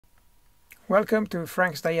Welcome to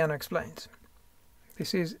Frank Staiano Explains.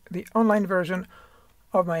 This is the online version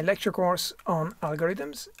of my lecture course on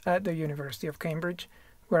algorithms at the University of Cambridge,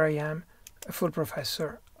 where I am a full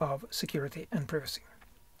professor of security and privacy.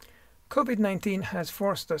 COVID-19 has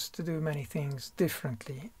forced us to do many things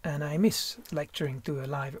differently, and I miss lecturing to a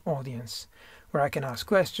live audience where I can ask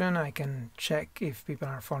questions, I can check if people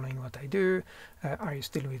are following what I do, are you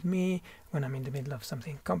still with me when I'm in the middle of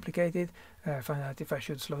something complicated, find out if I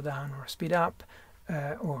should slow down or speed up,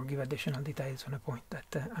 or give additional details on a point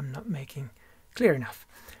that I'm not making clear enough.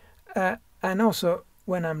 And also,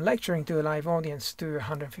 when I'm lecturing to a live audience, to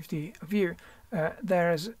 150 of you,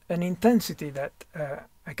 there's an intensity that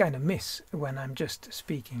I kind of miss when I'm just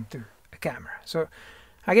speaking to a camera. So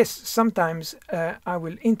I guess sometimes I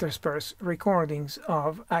will intersperse recordings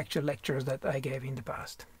of actual lectures that I gave in the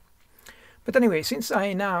past. But anyway, since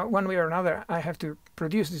I now, one way or another, I have to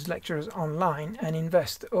produce these lectures online and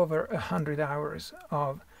invest over 100 hours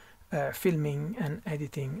of filming and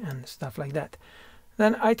editing and stuff like that,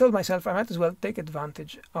 then I told myself I might as well take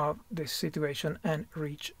advantage of this situation and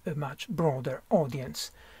reach a much broader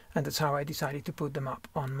audience. And that's how I decided to put them up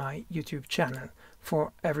on my YouTube channel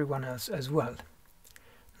for everyone else as well,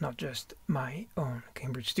 not just my own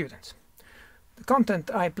Cambridge students. The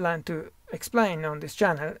content I plan to explain on this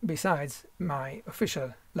channel, besides my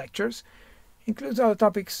official lectures, includes other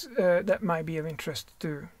topics that might be of interest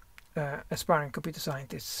to aspiring computer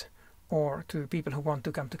scientists, or to people who want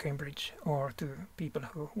to come to Cambridge, or to people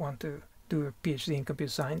who want to do a PhD in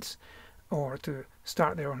computer science, or to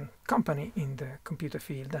start their own company in the computer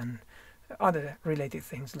field and other related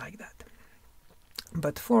things like that.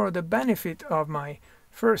 But for the benefit of my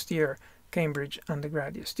first year Cambridge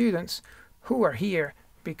undergraduate students who are here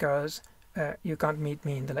because you can't meet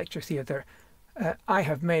me in the lecture theatre, I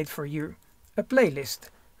have made for you a playlist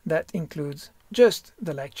that includes just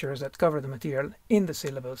the lectures that cover the material in the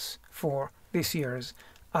syllabus for this year's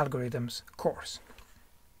algorithms course.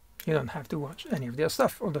 You don't have to watch any of the other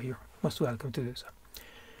stuff, although you're most welcome to do so.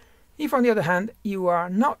 If, on the other hand, you are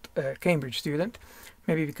not a Cambridge student,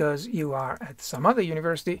 maybe because you are at some other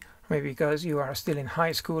university, maybe because you are still in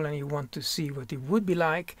high school and you want to see what it would be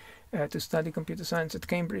like to study computer science at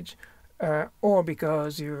Cambridge, or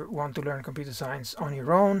because you want to learn computer science on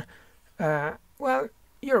your own, well,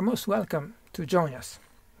 you're most welcome to join us.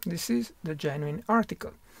 This is the Genuine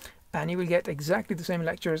Article, and you will get exactly the same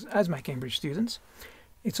lectures as my Cambridge students.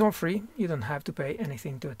 It's all free, you don't have to pay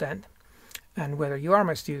anything to attend. And whether you are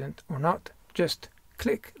my student or not, just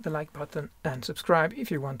click the like button and subscribe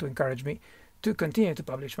if you want to encourage me to continue to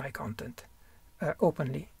publish my content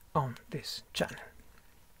openly on this channel.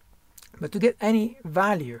 But to get any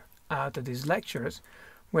value out of these lectures,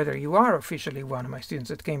 whether you are officially one of my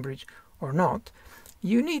students at Cambridge or not,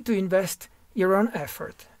 you need to invest your own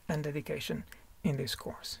effort and dedication in this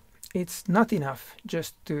course. It's not enough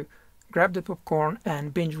just to grab the popcorn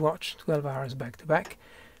and binge watch 12 hours back to back,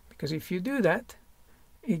 because if you do that,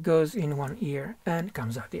 it goes in one ear and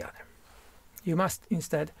comes out the other. You must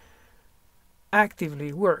instead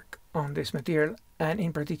actively work on this material, and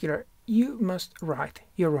in particular, you must write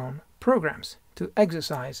your own programs to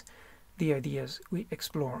exercise the ideas we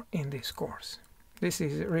explore in this course. This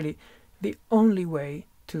is really the only way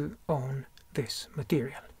to own this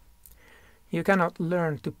material. You cannot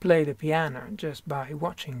learn to play the piano just by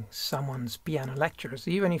watching someone's piano lectures,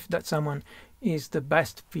 even if that someone is the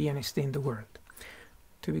best pianist in the world.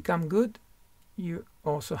 To become good, you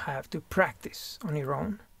also have to practice on your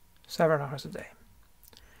own several hours a day.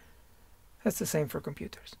 That's the same for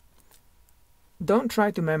computers. Don't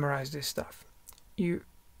try to memorize this stuff. You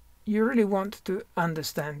really want to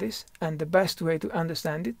understand this, and the best way to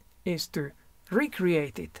understand it is to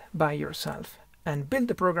recreate it by yourself and build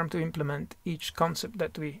a program to implement each concept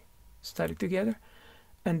that we study together,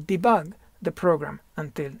 and debug the program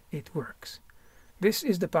until it works. This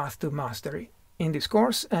is the path to mastery in this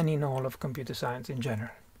course and in all of computer science in general.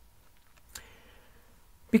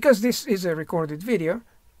 Because this is a recorded video,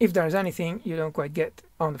 if there's anything you don't quite get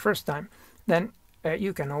on the first time, then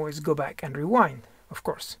you can always go back and rewind, of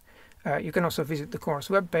course. You can also visit the course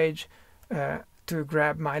webpage to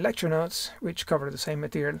grab my lecture notes, which cover the same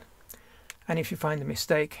material. And if you find a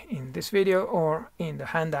mistake in this video or in the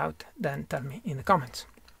handout, then tell me in the comments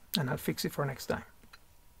and I'll fix it for next time.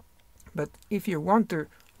 But if you want to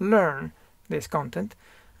learn this content,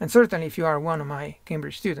 and certainly if you are one of my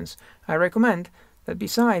Cambridge students, I recommend that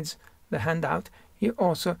besides the handout, you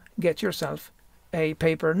also get yourself a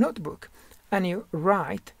paper notebook and you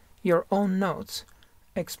write your own notes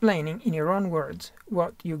explaining in your own words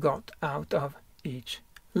what you got out of each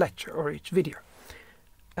lecture or each video.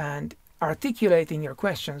 And articulating your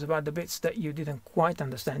questions about the bits that you didn't quite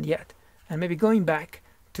understand yet, and maybe going back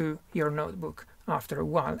to your notebook after a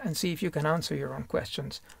while and see if you can answer your own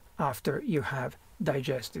questions after you have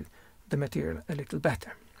digested the material a little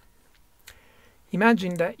better.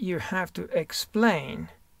 Imagine that you have to explain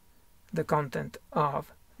the content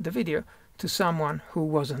of the video to someone who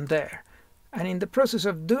wasn't there, and in the process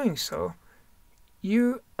of doing so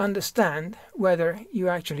you understand whether you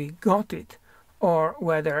actually got it or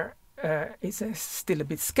whether it's still a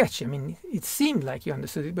bit sketchy. I mean, it seemed like you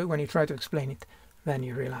understood it, but when you try to explain it, then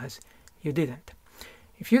you realize you didn't.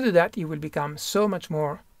 If you do that, you will become so much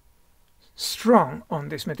more strong on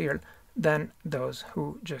this material than those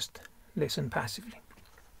who just listen passively.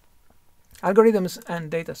 Algorithms and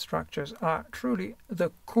data structures are truly the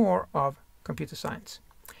core of computer science.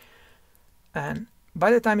 And by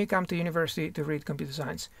the time you come to university to read computer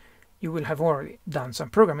science, you will have already done some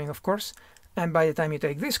programming, of course, and by the time you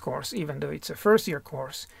take this course, even though it's a first-year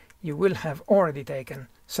course, you will have already taken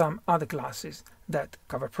some other classes that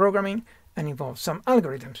cover programming and involve some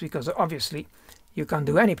algorithms, because obviously you can't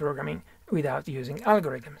do any programming without using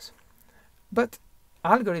algorithms. But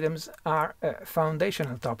algorithms are a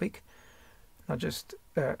foundational topic, not just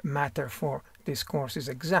matter for this course's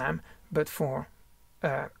exam, but for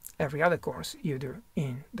every other course you do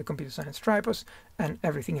in the computer science tripos and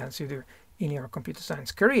everything else you do in your computer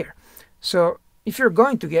science career. So if you're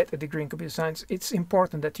going to get a degree in computer science, it's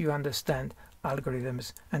important that you understand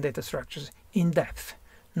algorithms and data structures in depth,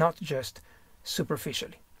 not just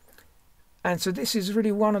superficially. And so this is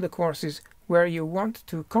really one of the courses where you want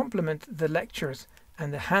to complement the lectures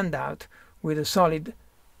and the handout with a solid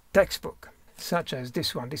textbook, such as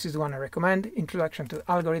this one. This is the one I recommend, Introduction to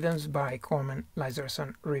Algorithms by Corman,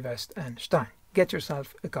 Lizerson, Rivest and Stein. Get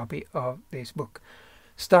yourself a copy of this book.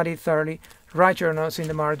 Study it thoroughly, write your notes in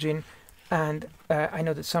the margin, and I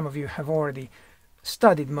know that some of you have already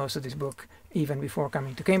studied most of this book even before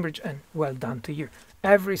coming to Cambridge, and well done to you.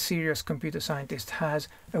 Every serious computer scientist has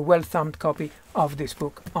a well-thumbed copy of this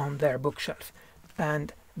book on their bookshelf,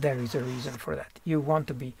 and there is a reason for that. You want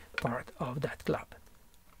to be part of that club.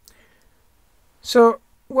 So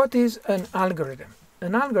what is an algorithm?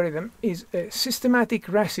 An algorithm is a systematic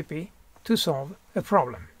recipe to solve a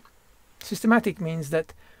problem. Systematic means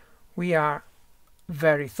that we are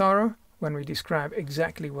very thorough when we describe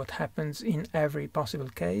exactly what happens in every possible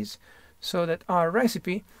case, so that our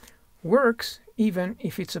recipe works even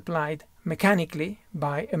if it's applied mechanically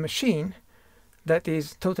by a machine that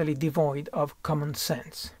is totally devoid of common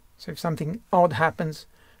sense. So if something odd happens,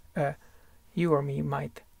 you or me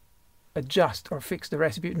might adjust or fix the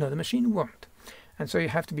recipe. No, the machine won't. And so you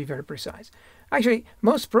have to be very precise. Actually,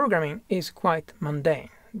 most programming is quite mundane.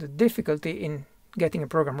 The difficulty in getting a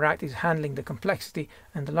program right is handling the complexity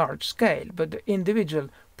and the large scale, but the individual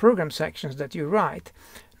program sections that you write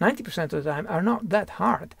 90% of the time are not that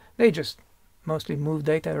hard. They just mostly move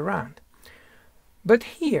data around. But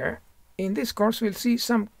here in this course we'll see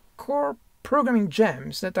some core programming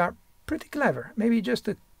gems that are pretty clever, maybe just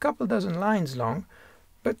a couple dozen lines long,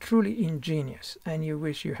 but truly ingenious, and you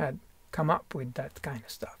wish you had come up with that kind of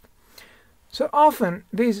stuff. So often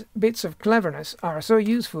these bits of cleverness are so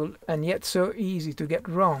useful and yet so easy to get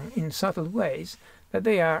wrong in subtle ways that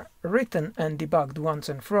they are written and debugged once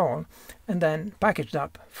and for all, and then packaged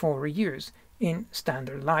up for reuse in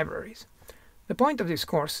standard libraries. The point of this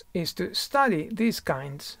course is to study these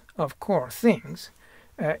kinds of core things,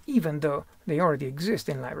 even though they already exist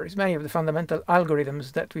in libraries. Many of the fundamental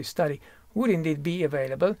algorithms that we study would indeed be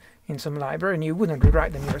available in some library, and you wouldn't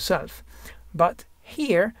rewrite them yourself. But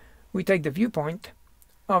here we take the viewpoint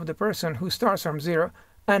of the person who starts from zero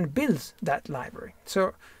and builds that library.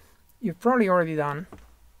 So you've probably already done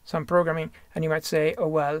some programming, and you might say, oh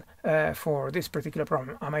well, for this particular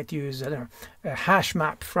problem I might use a hash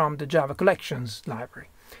map from the Java collections library.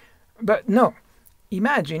 But no,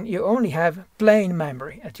 imagine you only have plain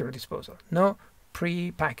memory at your disposal, no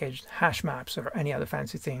pre-packaged hash maps or any other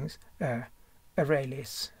fancy things, array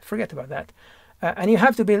lists, forget about that. And you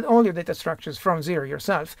have to build all your data structures from zero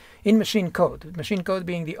yourself in machine code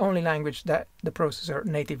being the only language that the processor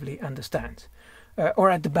natively understands, or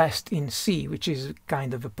at the best in C, which is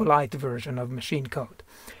kind of a polite version of machine code,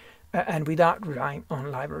 and without relying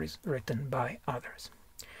on libraries written by others.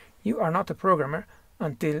 You are not a programmer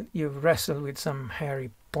until you wrestle with some hairy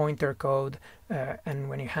pointer code, and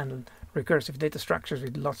when you handle recursive data structures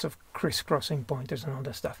with lots of crisscrossing pointers and all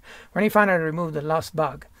that stuff. When you finally remove the last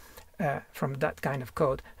bug from that kind of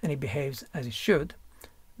code and it behaves as it should,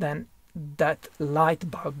 then that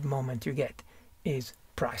light bulb moment you get is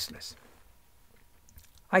priceless.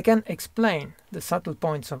 I can explain the subtle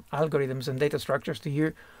points of algorithms and data structures to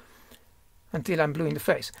you until I'm blue in the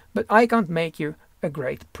face, but I can't make you a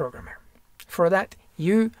great programmer. For that,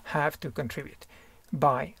 you have to contribute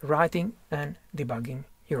by writing and debugging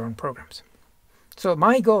your own programs. So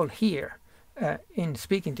my goal here in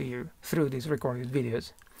speaking to you through these recorded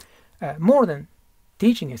videos, more than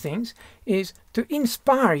teaching you things, is to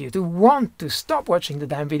inspire you to want to stop watching the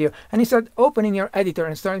damn video and instead opening your editor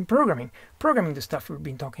and starting programming the stuff we've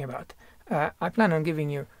been talking about. I plan on giving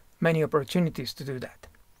you many opportunities to do that.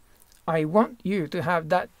 I want you to have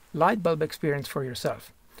that light bulb experience for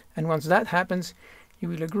yourself. And once that happens, you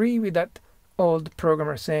will agree with that old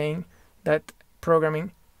programmer saying that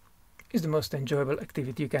programming is the most enjoyable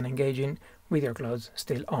activity you can engage in with your clothes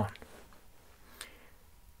still on.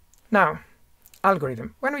 Now,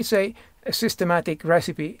 algorithm. When we say a systematic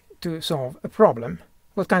recipe to solve a problem,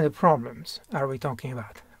 what kind of problems are we talking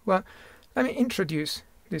about? Well, let me introduce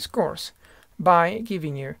this course by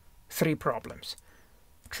giving you 3 problems.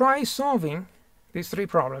 Try solving these 3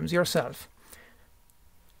 problems yourself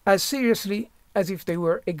as seriously as if they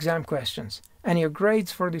were exam questions, and your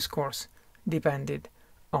grades for this course depended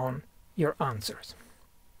on your answers.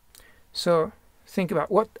 So think about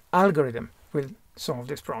what algorithm will solve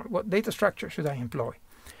this problem. What data structure should I employ?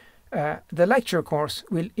 The lecture course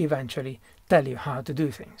will eventually tell you how to do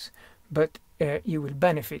things, but you will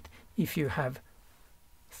benefit if you have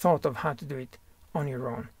thought of how to do it on your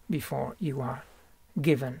own before you are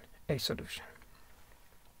given a solution.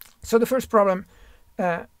 So the first problem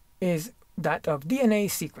is that of DNA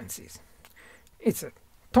sequences. It's a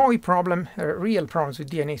toy problem. Real problems with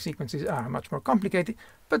DNA sequences are much more complicated,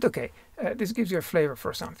 but okay, this gives you a flavor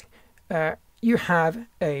for something. You have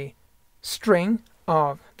a string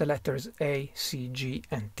of the letters A, C, G,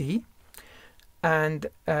 and T, and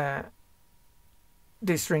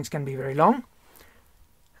these strings can be very long,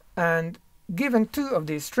 and given 2 of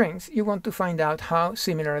these strings, you want to find out how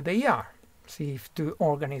similar they are. See if 2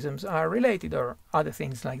 organisms are related or other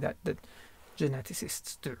things like that that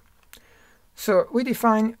geneticists do. So we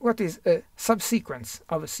define what is a subsequence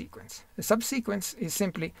of a sequence. A subsequence is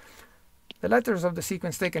simply the letters of the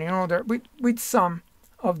sequence taken in order with some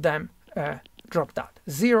of them dropped out.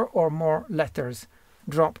 0 or more letters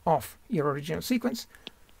drop off your original sequence.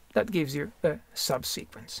 That gives you a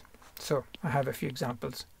subsequence. So I have a few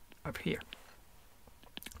examples up here.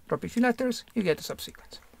 Drop a few letters, you get a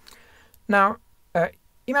subsequence. Now,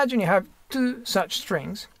 imagine you have 2 such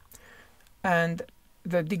strings, and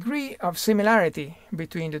the degree of similarity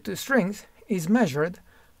between the 2 strings is measured,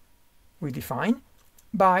 we define,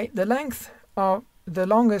 by the length of the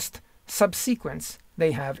longest subsequence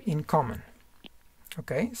they have in common.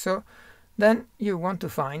 Okay, so then you want to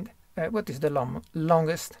find what is the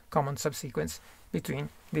longest common subsequence between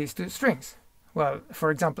these 2 strings. Well,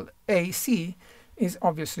 for example, AC is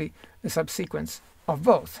obviously a subsequence of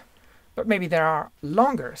both, but maybe there are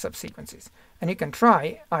longer subsequences, and you can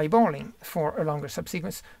try eyeballing for a longer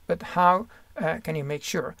subsequence, but how can you make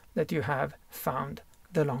sure that you have found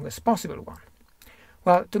the longest possible one?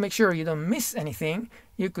 Well, to make sure you don't miss anything,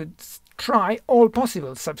 you could try all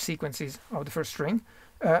possible subsequences of the first string,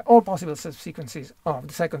 all possible subsequences of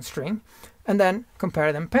the second string, and then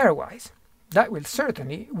compare them pairwise. That will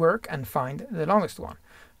certainly work and find the longest one.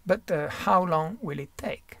 But how long will it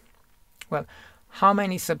take? Well, how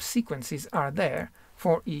many subsequences are there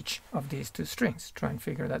for each of these 2 strings? Try and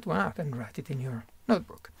figure that one out and write it in your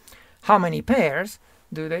notebook. How many pairs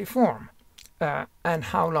do they form? And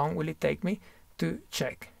how long will it take me to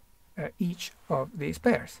check each of these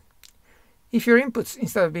pairs? If your inputs,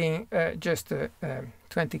 instead of being just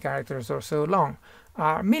 20 characters or so long,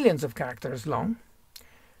 are millions of characters long,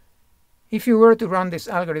 if you were to run this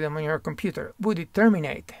algorithm on your computer, would it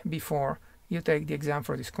terminate before you take the exam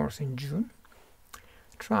for this course in June?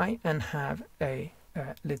 Try and have a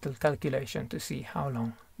little calculation to see how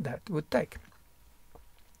long that would take.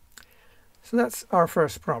 So that's our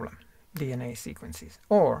first problem, DNA sequences,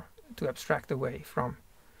 or to abstract away from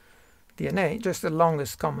DNA, just the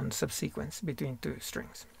longest common subsequence between 2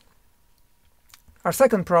 strings. Our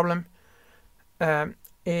second problem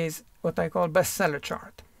is what I call bestseller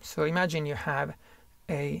chart. So imagine you have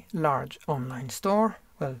a large online store.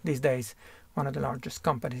 Well, these days, one of the largest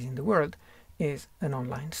companies in the world is an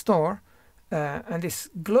online store. And this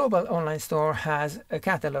global online store has a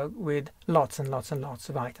catalog with lots and lots and lots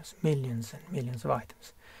of items, millions and millions of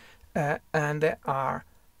items. And there are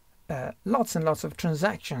lots and lots of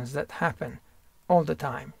transactions that happen all the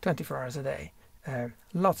time, 24 hours a day,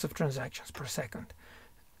 lots of transactions per second.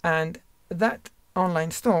 And that online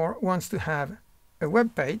store wants to have a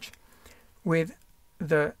web page with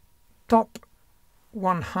the top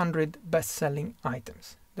 100 best-selling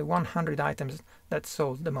items, the 100 items that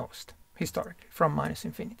sold the most. historically, from minus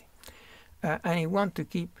infinity. And he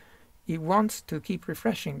wants to keep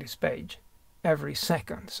refreshing this page every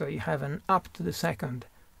second. So you have an up to the second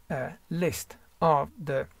list of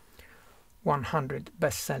the 100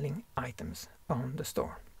 best-selling items on the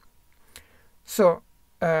store. So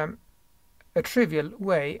a trivial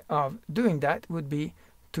way of doing that would be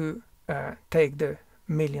to take the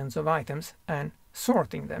millions of items and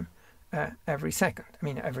sorting them every second. I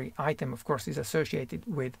mean, every item, of course, is associated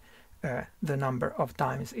with the number of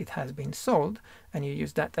times it has been sold, and you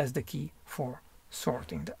use that as the key for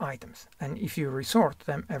sorting the items. And if you resort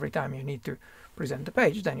them every time you need to present the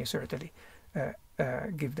page, then you certainly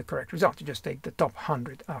give the correct result. You just take the top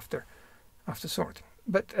 100 after sorting.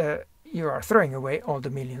 But you are throwing away all the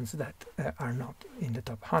millions that are not in the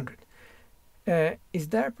top 100. Is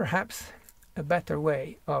there perhaps a better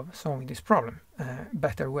way of solving this problem? A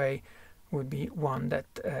better way would be one that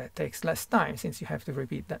takes less time, since you have to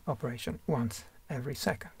repeat that operation once every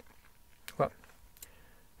second. Well,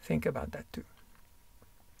 think about that too.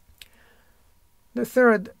 The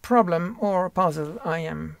third problem or puzzle I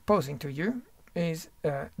am posing to you is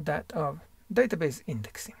that of database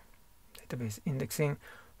indexing. Database indexing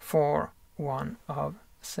for one of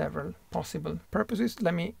several possible purposes.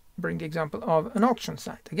 Let me bring the example of an auction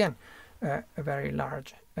site. Again, a very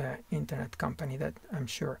large internet company that I'm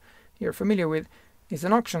sure you're familiar with is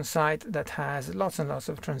an auction site that has lots and lots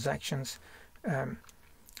of transactions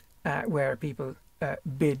where people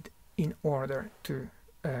bid in order to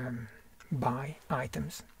buy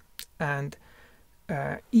items. And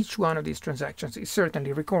each one of these transactions is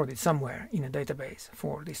certainly recorded somewhere in a database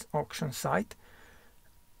for this auction site.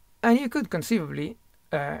 And you could conceivably,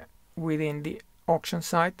 within the auction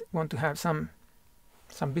site, want to have some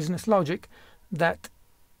business logic that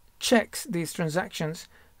checks these transactions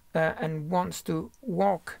and wants to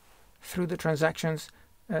walk through the transactions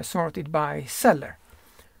sorted by seller.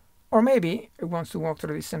 Or maybe it wants to walk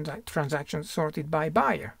through these transactions sorted by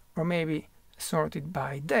buyer, or maybe sorted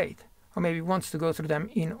by date, or maybe wants to go through them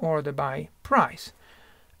in order by price.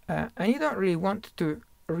 And you don't really want to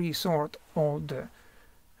resort all the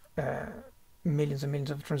millions and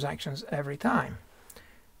millions of transactions every time.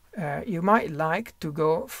 You might like to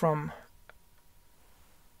go from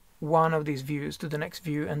one of these views to the next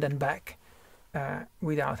view and then back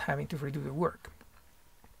without having to redo the work.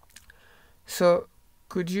 So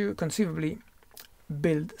could you conceivably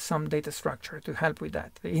build some data structure to help with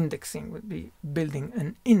that? The indexing would be building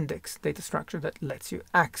an index data structure that lets you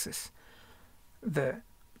access the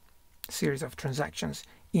series of transactions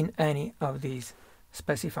in any of these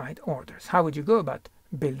specified orders. How would you go about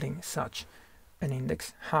building such an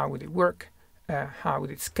index? How would it work? How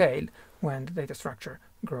would it scale when the data structure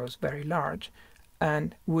grows very large?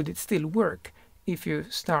 And would it still work if you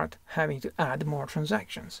start having to add more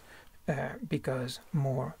transactions because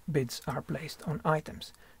more bids are placed on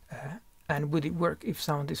items? And would it work if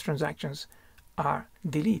some of these transactions are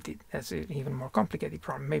deleted? That's an even more complicated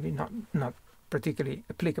problem, maybe not particularly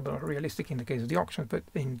applicable or realistic in the case of the auction, but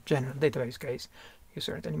in general database case you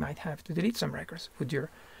certainly might have to delete some records.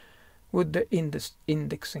 Would the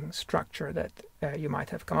indexing structure that you might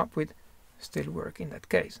have come up with still work in that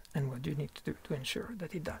case? And what do you need to do to ensure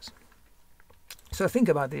that it does? So think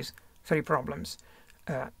about these three problems,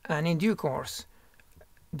 and in due course,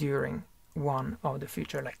 during one of the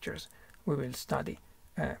future lectures, we will study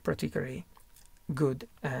particularly good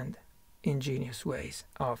and ingenious ways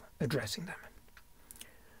of addressing them.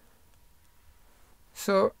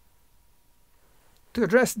 So to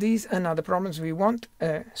address these and other problems, we want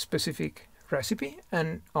a specific recipe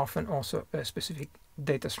and often also a specific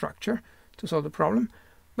data structure to solve the problem.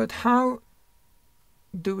 But how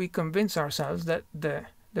do we convince ourselves that the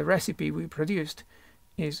recipe we produced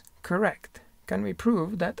is correct? Can we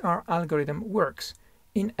prove that our algorithm works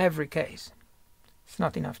in every case? It's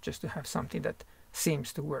not enough just to have something that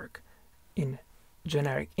seems to work in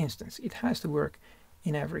generic instance. It has to work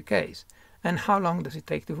in every case. And how long does it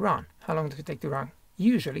take to run? How long does it take to run?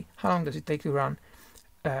 Usually, how long does it take to run?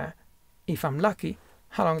 If I'm lucky,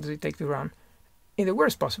 how long does it take to run in the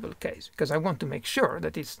worst possible case? Because I want to make sure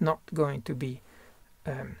that it's not going to be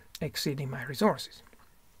exceeding my resources.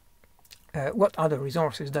 What other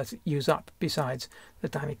resources does it use up besides the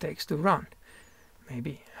time it takes to run?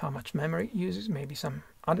 Maybe how much memory it uses, maybe some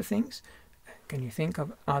other things. Can you think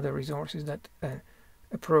of other resources that a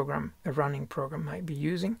running program might be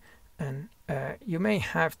using? And you may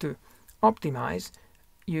have to optimize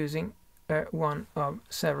using one of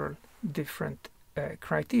several different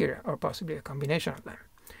criteria, or possibly a combination of them.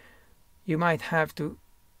 You might have to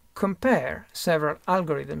compare several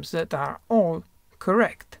algorithms that are all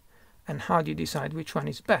correct. And how do you decide which one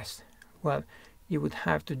is best? well, you would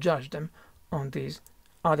have to judge them on these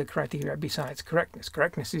other criteria besides correctness.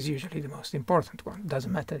 Correctness is usually the most important one. It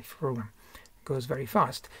doesn't matter if a program goes very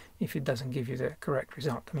fast if it doesn't give you the correct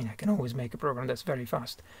result. I mean, I can always make a program that's very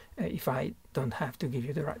fast if I don't have to give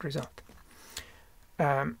you the right result.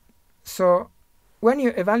 So when you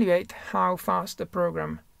evaluate how fast the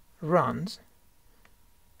program runs,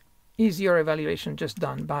 is your evaluation just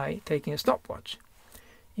done by taking a stopwatch?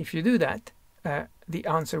 If you do that, the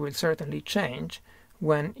answer will certainly change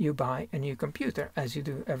when you buy a new computer, as you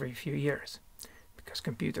do every few years, because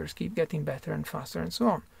computers keep getting better and faster and so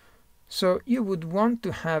on. So you would want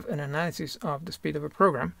to have an analysis of the speed of a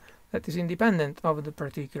program that is independent of the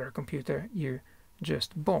particular computer you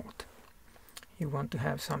just bought. You want to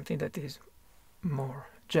have something that is more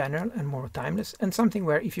general and more timeless, and something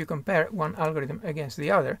where if you compare one algorithm against the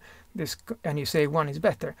other, and you say one is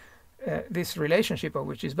better, this relationship of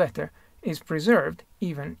which is better is preserved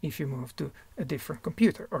even if you move to a different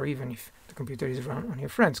computer, or even if the computer is run on your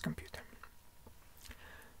friend's computer.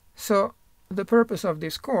 So the purpose of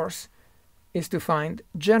this course is to find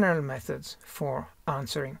general methods for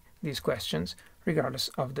answering these questions regardless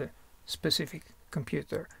of the specific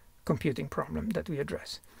computing problem that we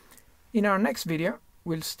address. In our next video,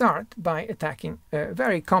 we'll start by attacking a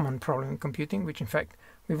very common problem in computing, which in fact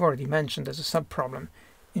we've already mentioned as a subproblem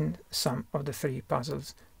in some of the 3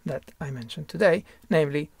 puzzles that I mentioned today,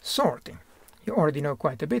 namely sorting. You already know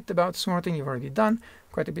quite a bit about sorting, you've already done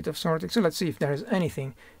quite a bit of sorting, so let's see if there is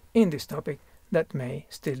anything in this topic that may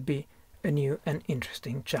still be a new and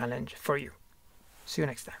interesting challenge for you. See you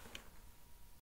next time.